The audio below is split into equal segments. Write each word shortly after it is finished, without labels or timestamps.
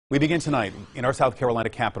We begin tonight in our South Carolina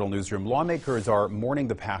Capitol newsroom. Lawmakers are mourning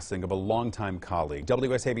the passing of a longtime colleague.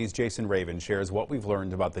 WSAB's Jason Raven shares what we've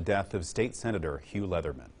learned about the death of State Senator Hugh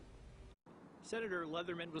Leatherman. Senator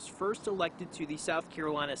Leatherman was first elected to the South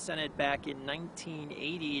Carolina Senate back in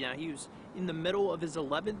 1980. Now, he was in the middle of his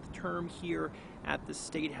 11th term here at the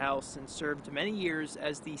State House and served many years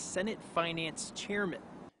as the Senate Finance Chairman.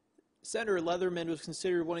 Senator Leatherman was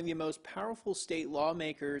considered one of the most powerful state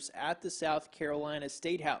lawmakers at the South Carolina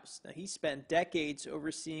State House. Now, he spent decades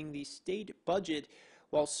overseeing the state budget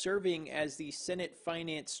while serving as the Senate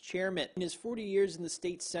Finance Chairman. In his 40 years in the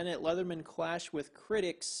state Senate, Leatherman clashed with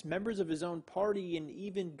critics, members of his own party, and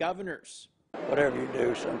even governors. Whatever you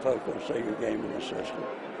do, some folks will say you're gaming the system.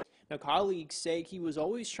 Now, colleagues say he was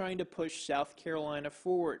always trying to push South Carolina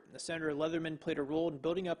forward. Senator Leatherman played a role in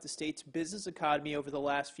building up the state's business economy over the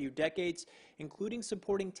last few decades, including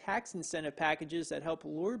supporting tax incentive packages that help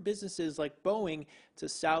lure businesses like Boeing to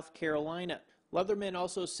South Carolina. Leatherman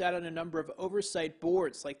also sat on a number of oversight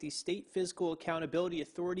boards like the State Fiscal Accountability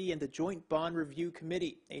Authority and the Joint Bond Review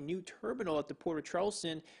Committee. A new terminal at the Port of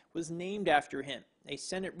Charleston was named after him. A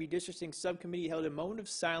Senate redistricting subcommittee held a moment of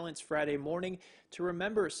silence Friday morning to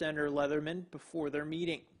remember Senator Leatherman before their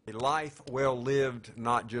meeting. A life well lived,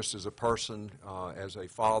 not just as a person, as a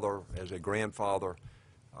father, as a grandfather,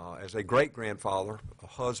 as a great-grandfather, a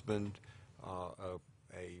husband,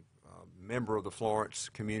 a member of the Florence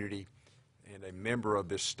community, and a member of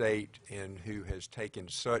this state, and who has taken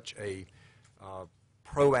such a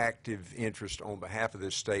proactive interest on behalf of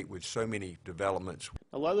this state with so many developments.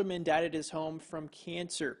 Now, Leatherman died at his home from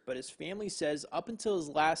cancer, but his family says up until his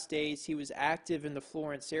last days he was active in the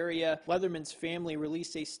Florence area. Leatherman's family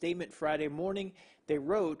released a statement Friday morning. They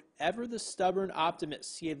wrote, "Ever the stubborn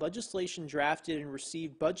optimist, he had legislation drafted and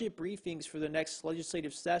received budget briefings for the next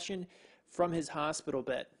legislative session from his hospital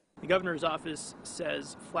bed." The governor's office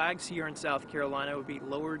says flags here in South Carolina would be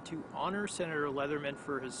lowered to honor Senator Leatherman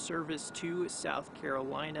for his service to South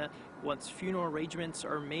Carolina once funeral arrangements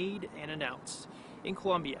are made and announced. In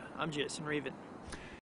Columbia, I'm Jason Raven.